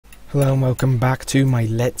Hello and welcome back to my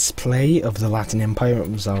Let's Play of the Latin Empire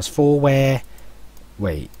of Czars 4 where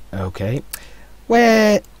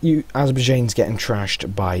Azerbaijan's getting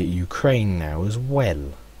trashed by Ukraine now as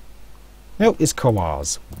well. No, it's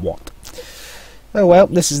Khazars. What? Oh well,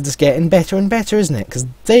 this is just getting better and better, isn't it? Because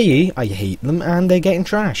I hate them and they're getting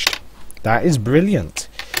trashed. That is brilliant.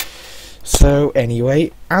 So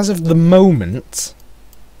anyway, as of the moment,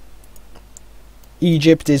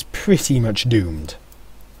 Egypt is pretty much doomed.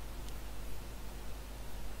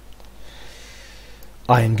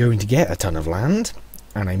 I am going to get a ton of land,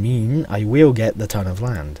 and I mean I will get the ton of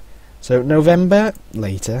land. So November,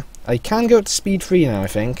 later, I can go to speed 3 now I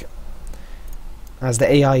think, as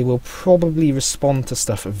the AI will probably respond to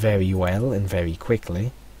stuff very well and very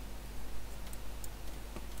quickly.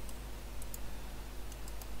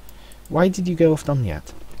 Why did you go off done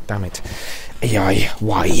yet? Damn it. AI,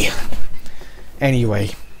 why? Anyway,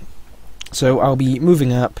 so I'll be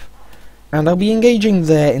moving up. And I'll be engaging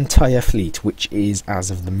their entire fleet, which is, as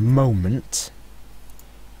of the moment,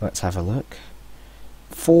 let's have a look,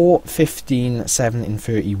 4, 15, 7 and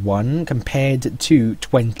 31, compared to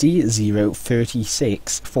 20, 0,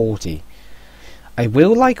 36, 40. I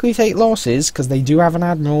will likely take losses, because they do have an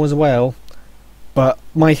admiral as well, but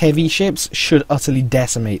my heavy ships should utterly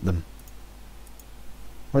decimate them.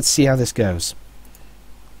 Let's see how this goes.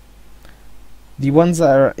 The ones that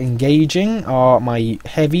are engaging are my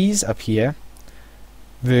heavies up here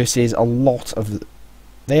versus a lot of...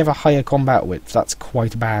 They have a higher combat width. That's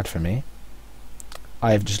quite bad for me.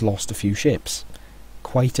 I have just lost a few ships.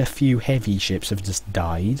 Quite a few heavy ships have just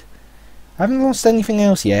died. I haven't lost anything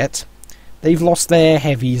else yet. They've lost their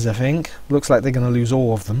heavies, I think. Looks like they're going to lose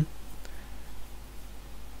all of them.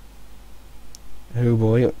 Oh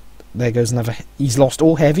boy. There goes another... He's lost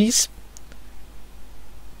all heavies.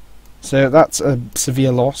 So that's a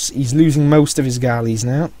severe loss. He's losing most of his galleys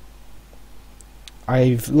now.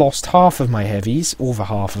 I've lost half of my heavies, over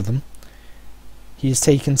half of them. He has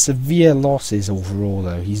taken severe losses overall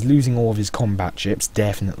though. He's losing all of his combat ships,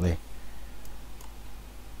 definitely.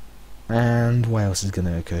 And what else is going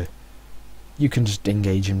to occur? You can just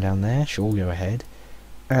engage him down there, sure, go ahead.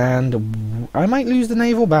 And I might lose the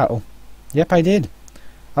naval battle. Yep, I did.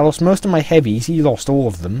 I lost most of my heavies, he lost all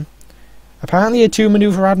of them. Apparently a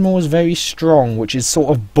 2-maneuver admiral is very strong, which is sort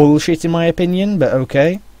of bullshit in my opinion, but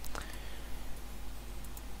okay.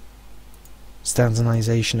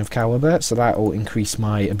 Standardization of caliber, so that will increase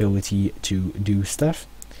my ability to do stuff.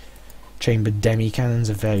 Chambered demi-cannons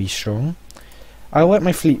are very strong. I'll let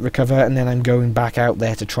my fleet recover, and then I'm going back out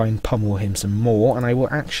there to try and pummel him some more, and I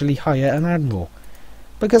will actually hire an admiral.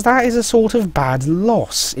 Because that is a sort of bad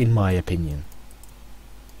loss, in my opinion.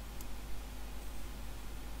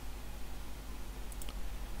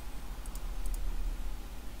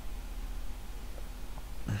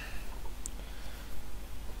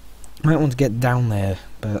 Might want to get down there,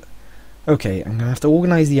 but okay, I'm going to have to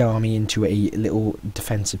organise the army into a little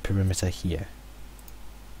defensive perimeter here.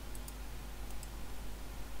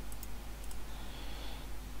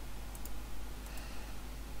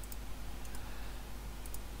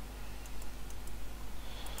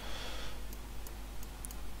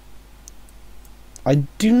 I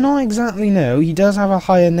do not exactly know. He does have a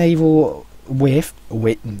higher naval width.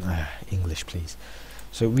 English, please.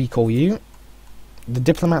 So recall you. The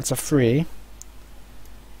diplomats are free.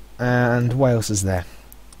 And what else is there?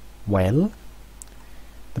 Well,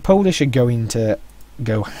 the Polish are going to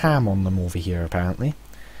go ham on them over here, apparently.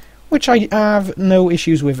 Which I have no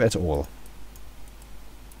issues with at all.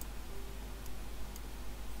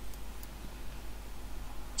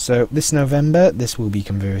 So, this November, this will be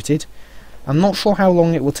converted. I'm not sure how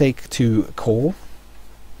long it will take to call.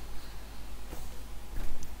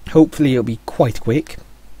 Hopefully it'll be quite quick.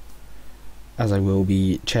 As I will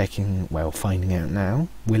be checking, well, finding out now.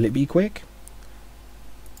 Will it be quick?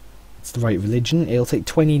 It's the right religion. It'll take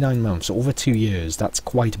 29 months, over 2 years. That's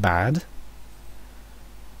quite bad.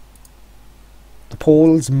 The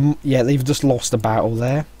Poles, yeah, they've just lost a battle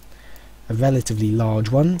there. A relatively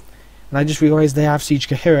large one. And I just realised they have Siege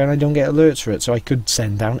Kahira and I don't get alerts for it, so I could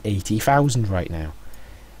send down 80,000 right now.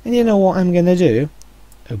 And you know what I'm going to do?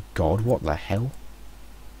 Oh god, what the hell?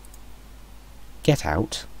 Get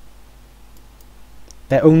out.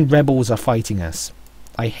 Their own rebels are fighting us.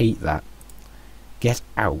 I hate that. Get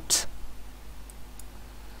out.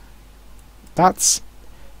 That's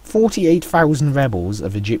 48,000 rebels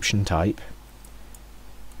of Egyptian type.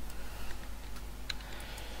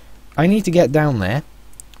 I need to get down there,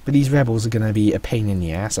 but these rebels are going to be a pain in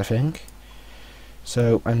the ass, I think.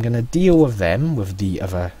 So I'm going to deal with them, with the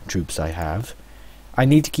other troops I have. I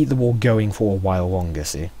need to keep the war going for a while longer,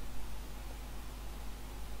 see.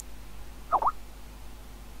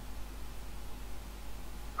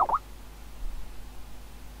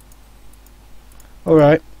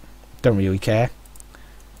 Alright, don't really care.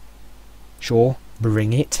 Sure,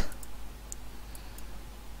 bring it.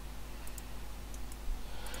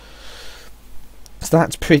 So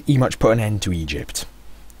that's pretty much put an end to Egypt.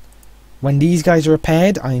 When these guys are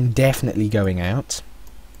repaired, I'm definitely going out.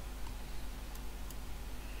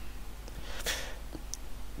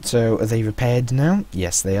 So, are they repaired now?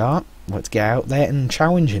 Yes, they are. Let's get out there and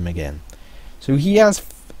challenge him again. So he has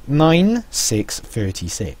 9, 6,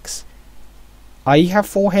 36. I have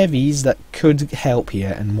 4 heavies that could help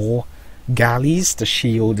here and more galleys to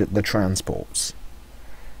shield the transports.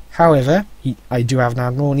 However, I do have an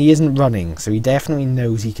admiral and he isn't running, so he definitely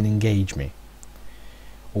knows he can engage me.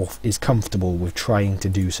 Or is comfortable with trying to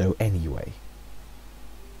do so anyway.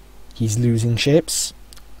 He's losing ships.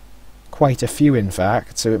 Quite a few in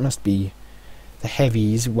fact, so it must be the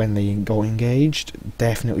heavies when they got engaged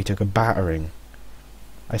definitely took a battering.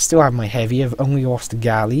 I still have my heavy, I've only lost a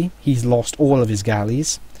galley. He's lost all of his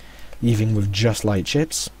galleys, leaving with just light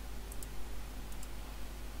ships.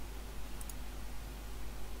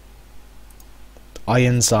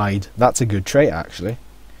 Ironside, that's a good trait actually.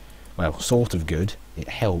 Well, sort of good, it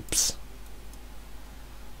helps.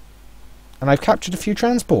 And I've captured a few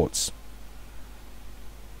transports.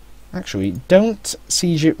 Actually, don't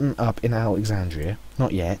siege him up in Alexandria,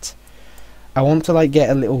 not yet. I want to like get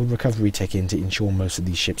a little recovery tick in to ensure most of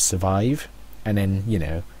these ships survive, and then, you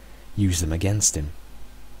know, use them against him.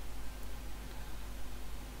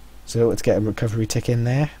 So let's get a recovery tick in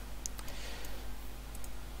there.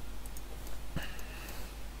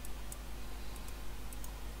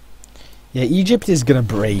 Yeah, Egypt is going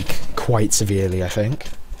to break quite severely, I think,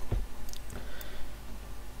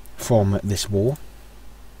 from this war.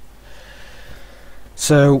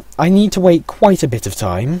 So I need to wait quite a bit of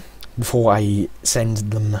time before I send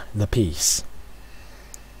them the peace.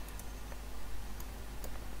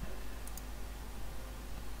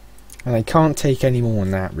 And I can't take any more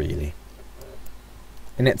than that, really.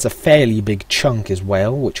 And it's a fairly big chunk as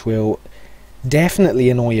well, which will definitely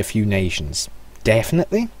annoy a few nations.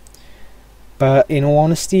 Definitely. But in all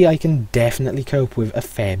honesty, I can definitely cope with a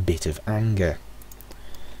fair bit of anger.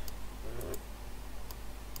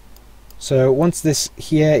 So once this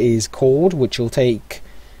here is called, which will take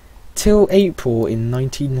till April in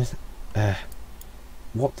 19...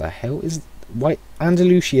 what the hell is... Why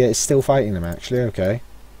Andalusia is still fighting them actually, okay.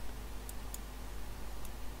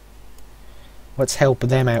 Let's help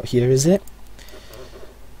them out here, is it?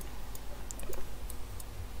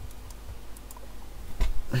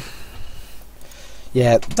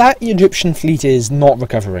 Yeah, that Egyptian fleet is not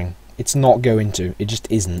recovering. It's not going to. It just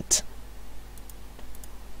isn't.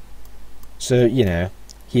 So, you know,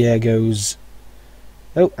 here goes...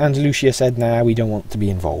 Oh, Andalusia said, nah, we don't want to be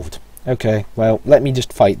involved. Okay, well, let me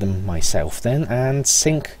just fight them myself then, and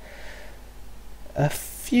sink a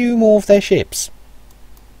few more of their ships.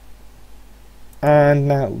 And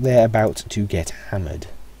now they're about to get hammered.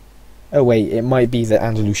 Oh wait, it might be that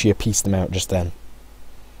Andalusia pieced them out just then.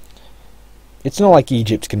 It's not like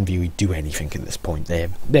Egypt can really do anything at this point.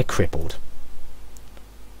 They're crippled.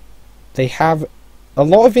 They have a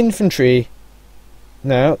lot of infantry.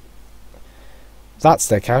 No. That's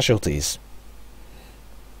their casualties.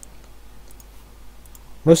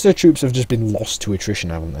 Most of the troops have just been lost to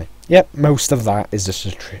attrition, haven't they? Yep, most of that is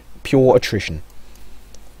just pure attrition.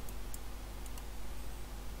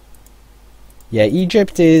 Yeah,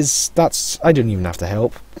 Egypt is... That's... I don't even have to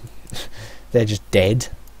help. They're just dead.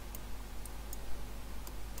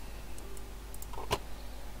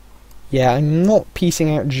 Yeah, I'm not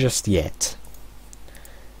piecing out just yet.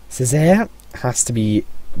 Césaire has to be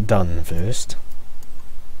done first.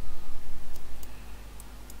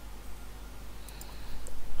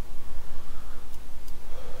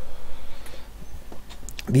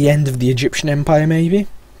 The end of the Egyptian Empire, maybe?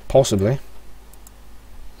 Possibly.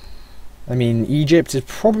 I mean, Egypt is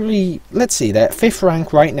probably... Let's see, they're at 5th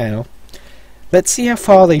rank right now. Let's see how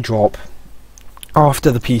far they drop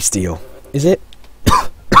after the peace deal. Is it?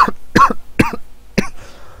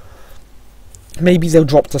 Maybe they'll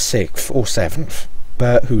drop to 6th or 7th,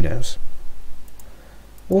 but who knows.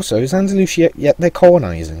 Also, is Andalusia... Yeah, they're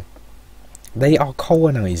colonising. They are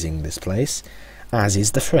colonising this place, as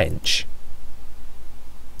is the French.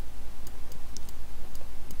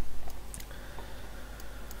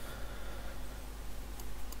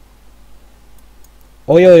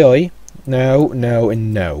 Oi, oi, oi. No, no,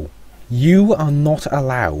 and no. You are not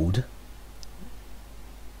allowed...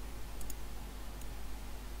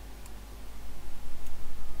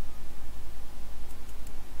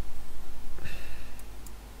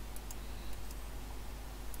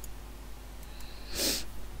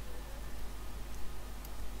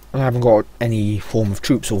 I haven't got any form of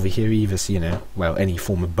troops over here either, so, you know, well, any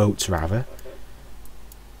form of boats rather.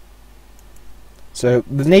 So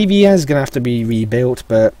the navy is going to have to be rebuilt,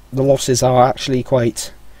 but the losses are actually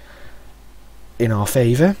quite in our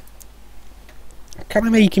favour. Can I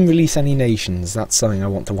make him release any nations? That's something I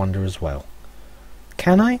want to wonder as well.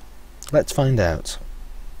 Can I? Let's find out.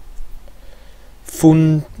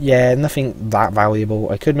 Fun, yeah, nothing that valuable.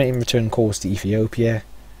 I could make him return course to Ethiopia.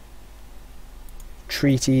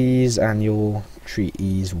 Treaties, annual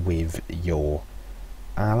treaties with your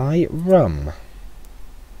ally Rum.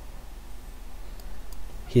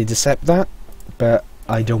 He'd accept that, but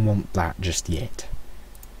I don't want that just yet.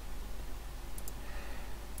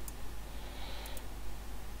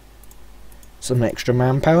 Some extra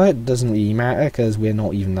manpower, doesn't really matter because we're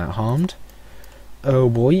not even that harmed. Oh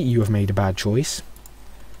boy, you have made a bad choice.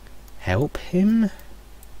 Help him?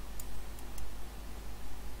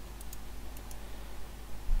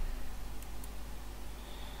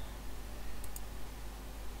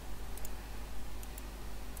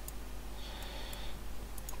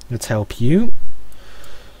 Let's help you.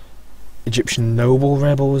 Egyptian noble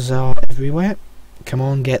rebels are everywhere. Come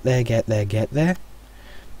on, get there, get there, get there.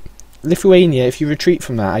 Lithuania, if you retreat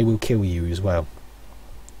from that, I will kill you as well.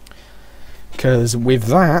 Because with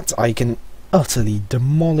that, I can utterly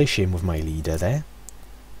demolish him with my leader there.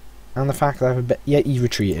 And the fact that yeah, he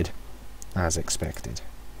retreated, as expected.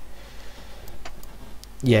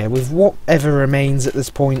 Yeah, with whatever remains at this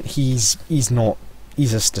point, he's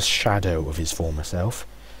just a shadow of his former self.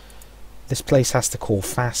 This place has to call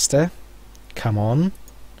faster. Come on.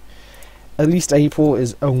 At least April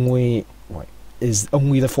is only the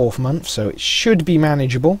 4th month, so it should be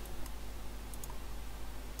manageable.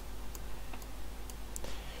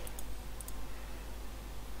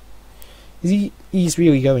 He's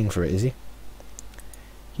really going for it, is he?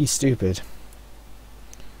 He's stupid.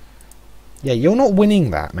 Yeah, you're not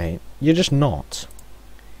winning that, mate. You're just not.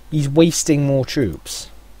 He's wasting more troops.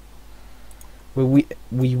 Well,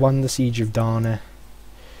 we won the siege of Dana.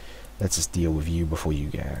 Let's just deal with you before you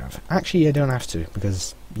get out. Actually, I don't have to,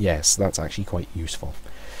 because, yes, that's actually quite useful.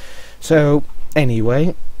 So,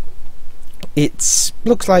 anyway, it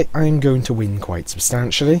looks like I'm going to win quite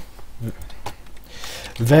substantially.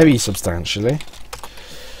 Very substantially.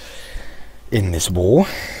 In this war.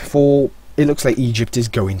 For it looks like Egypt is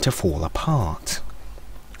going to fall apart.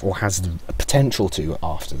 Or has the potential to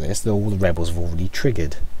after this, though all the rebels have already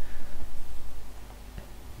triggered.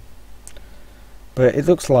 But it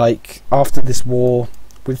looks like after this war,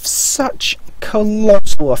 with such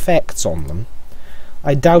colossal effects on them,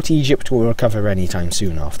 I doubt Egypt will recover anytime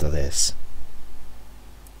soon after this.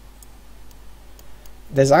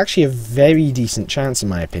 There's actually a very decent chance, in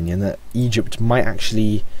my opinion, that Egypt might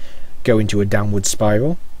actually go into a downward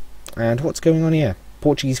spiral. And what's going on here?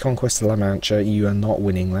 Portuguese conquest of La Mancha, you are not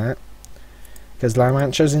winning that. Because La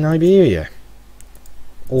Mancha's in Iberia.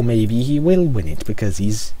 Or maybe he will win it because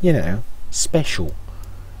he's, you know, special.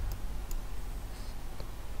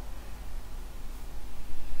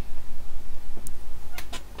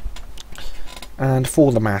 And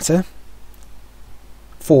for the matter,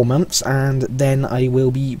 4 months and then I will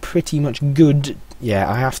be pretty much good. Yeah,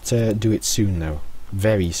 I have to do it soon though.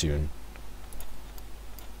 Very soon.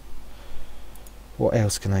 What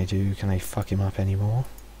else can I do? Can I fuck him up anymore?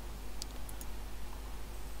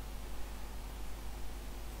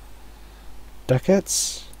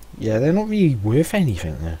 Ducats? Yeah, they're not really worth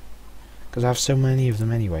anything though, because I have so many of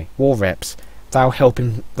them anyway. War reps. Thou help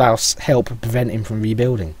prevent him from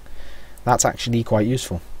rebuilding. That's actually quite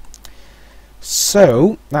useful.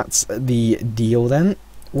 So that's the deal then.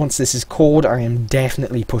 Once this is called, I am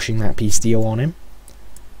definitely pushing that peace deal on him.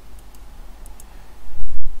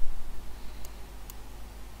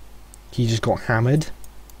 He just got hammered.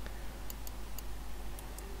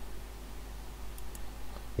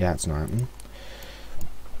 Yeah, it's not happening.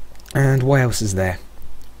 And what else is there?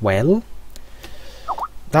 Well,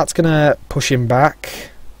 that's gonna push him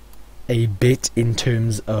back a bit in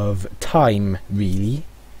terms of time, really,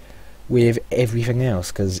 with everything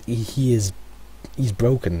else, because he's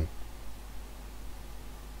broken.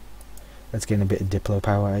 Let's gain a bit of Diplo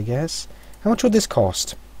power, I guess. How much would this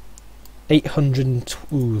cost? 800.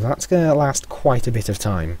 Ooh, that's gonna last quite a bit of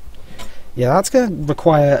time. Yeah, that's gonna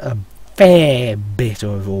require a fair bit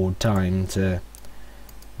of old time to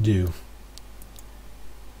do.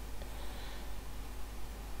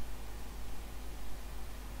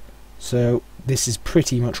 So this is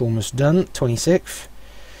pretty much almost done. 26th.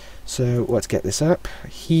 So let's get this up.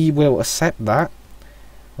 He will accept that.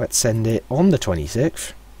 Let's send it on the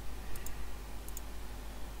 26th.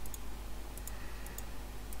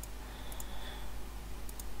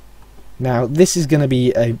 Now, this is going to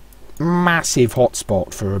be a massive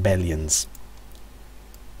hotspot for rebellions.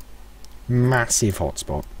 Massive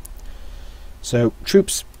hotspot. So,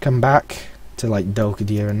 troops come back to, like,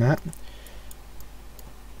 Dalkadir and that.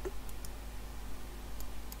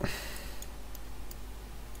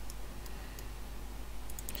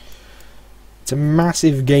 It's a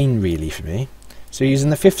massive gain, really, for me. So,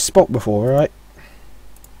 using the 5th spot before, right?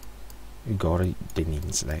 Oh god, I didn't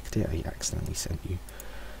even select it. I accidentally sent you.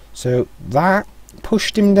 So, that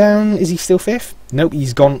pushed him down. Is he still 5th? Nope,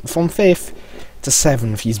 he's gone from 5th to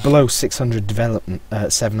 7th. He's below 600 development,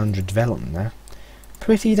 700 development now.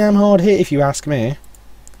 Pretty damn hard hit, if you ask me.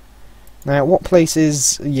 Now, what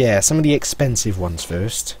places? Yeah, some of the expensive ones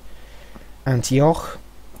first. Antioch,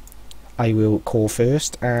 I will call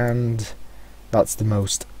first, and that's the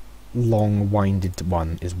most long-winded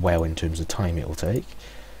one as well in terms of time it will take.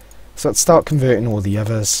 So let's start converting all the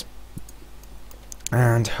others,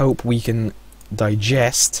 and hope we can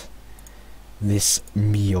digest this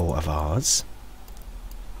meal of ours.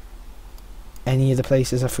 Any of the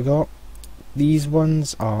places I forgot? These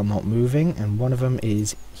ones are not moving, and one of them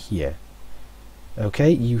is here.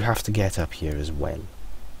 Okay, you have to get up here as well.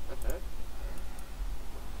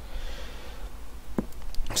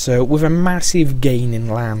 So, with a massive gain in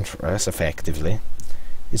land for us, effectively,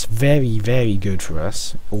 it's very, very good for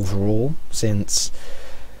us overall, since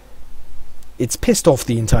it's pissed off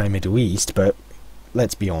the entire Middle East, but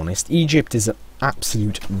let's be honest, Egypt is an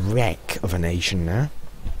absolute wreck of a nation now.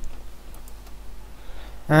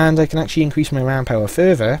 And I can actually increase my manpower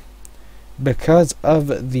further because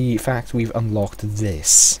of the fact we've unlocked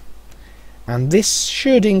this. And this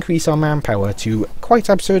should increase our manpower to quite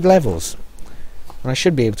absurd levels. And I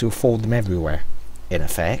should be able to afford them everywhere, in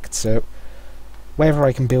effect. So, wherever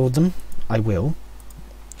I can build them, I will.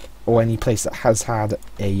 Or any place that has had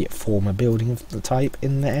a former building of the type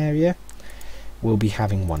in the area, will be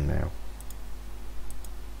having one now.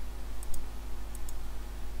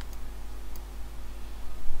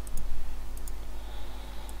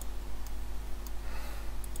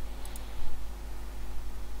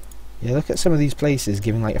 Yeah, look at some of these places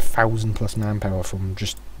giving like 1,000+ manpower from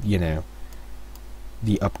just, you know,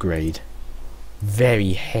 the upgrade.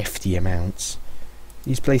 Very hefty amounts.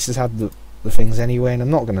 These places had the things anyway, and I'm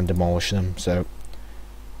not going to demolish them, so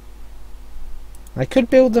I could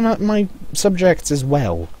build them at my subjects as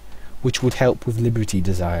well, which would help with liberty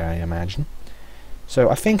desire, I imagine. So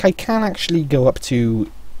I think I can actually go up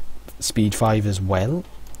to speed 5 as well.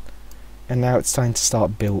 And now it's time to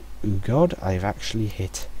start build. Oh god, I've actually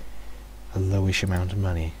hit a lowish amount of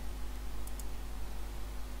money,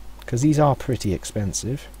 because these are pretty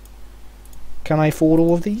expensive. Can I afford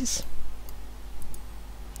all of these?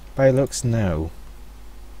 By looks, no.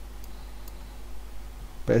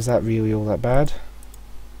 But is that really all that bad?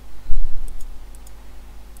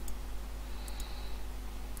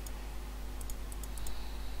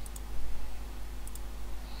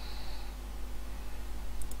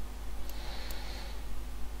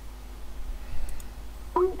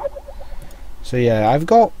 So yeah, I've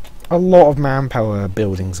got a lot of manpower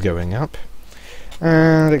buildings going up.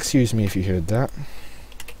 And excuse me if you heard that.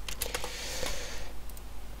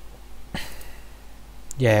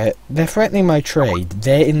 Yeah, they're threatening my trade.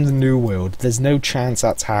 They're in the New World. There's no chance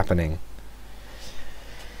that's happening.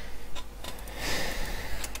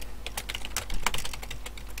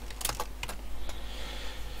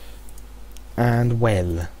 And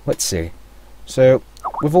well, let's see. So,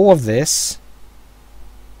 with all of this...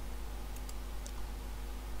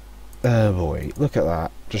 Oh boy, look at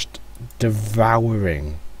that. Just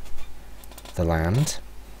devouring the land.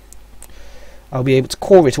 I'll be able to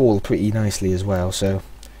core it all pretty nicely as well, so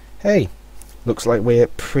hey, looks like we're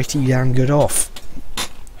pretty damn good off.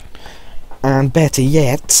 And better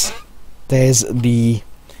yet, there's the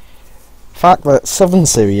fact that southern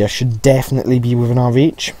Syria should definitely be within our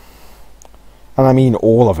reach. And I mean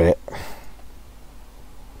all of it.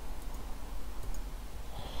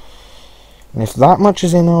 And if that much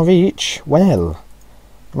is in our reach, well,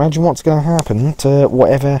 imagine what's going to happen to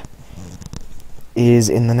whatever is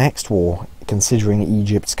in the next war, considering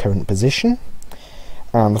Egypt's current position,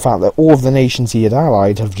 and the fact that all of the nations he had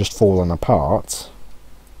allied have just fallen apart.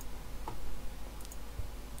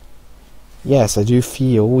 Yes, I do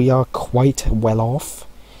feel we are quite well off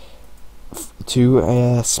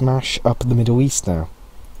to smash up the Middle East now.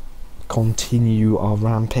 Continue our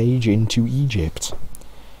rampage into Egypt.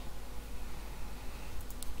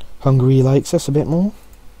 Hungary likes us a bit more.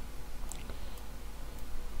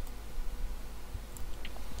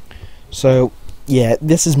 So, yeah,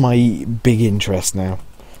 this is my big interest now.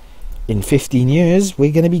 In 15 years,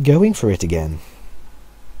 we're going to be going for it again.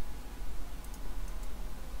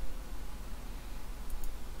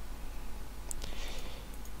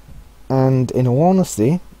 and in all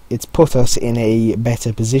honesty, it's put us in a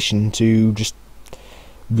better position to just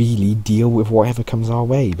really deal with whatever comes our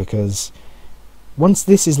way, because once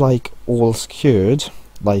this is like all secured,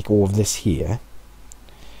 like all of this here,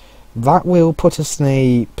 that will put us in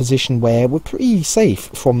a position where we're pretty safe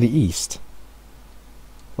from the east.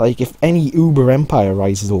 Like, if any Uber Empire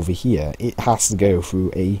rises over here, it has to go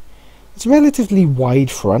through it's a relatively wide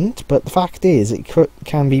front, but the fact is, it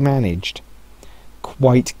can be managed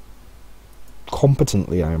quite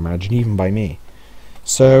competently, I imagine, even by me.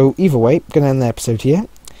 So, either way, going to end the episode here.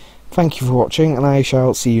 Thank you for watching, and I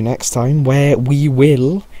shall see you next time, where we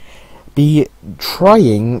will be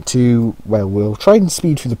trying to, well, we'll try and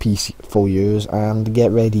speed through the peaceful years and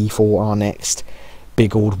get ready for our next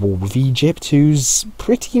big old war with Egypt, who's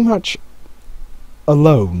pretty much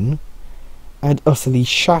alone and utterly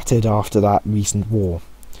shattered after that recent war.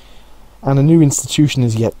 And a new institution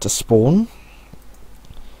is yet to spawn,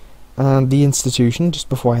 and the institution, just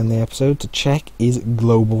before I end the episode, to check, is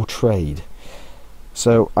global trade.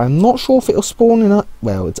 So, I'm not sure if it'll spawn in us.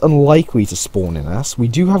 Well, it's unlikely to spawn in us. We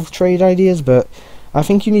do have trade ideas, but I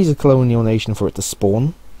think you need a colonial nation for it to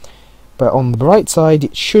spawn. But on the bright side,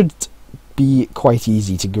 it should be quite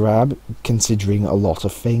easy to grab, considering a lot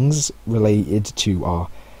of things related to our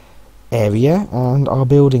area and our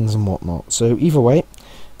buildings and whatnot. So, either way,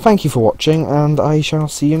 thank you for watching, and I shall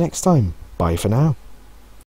see you next time. Bye for now.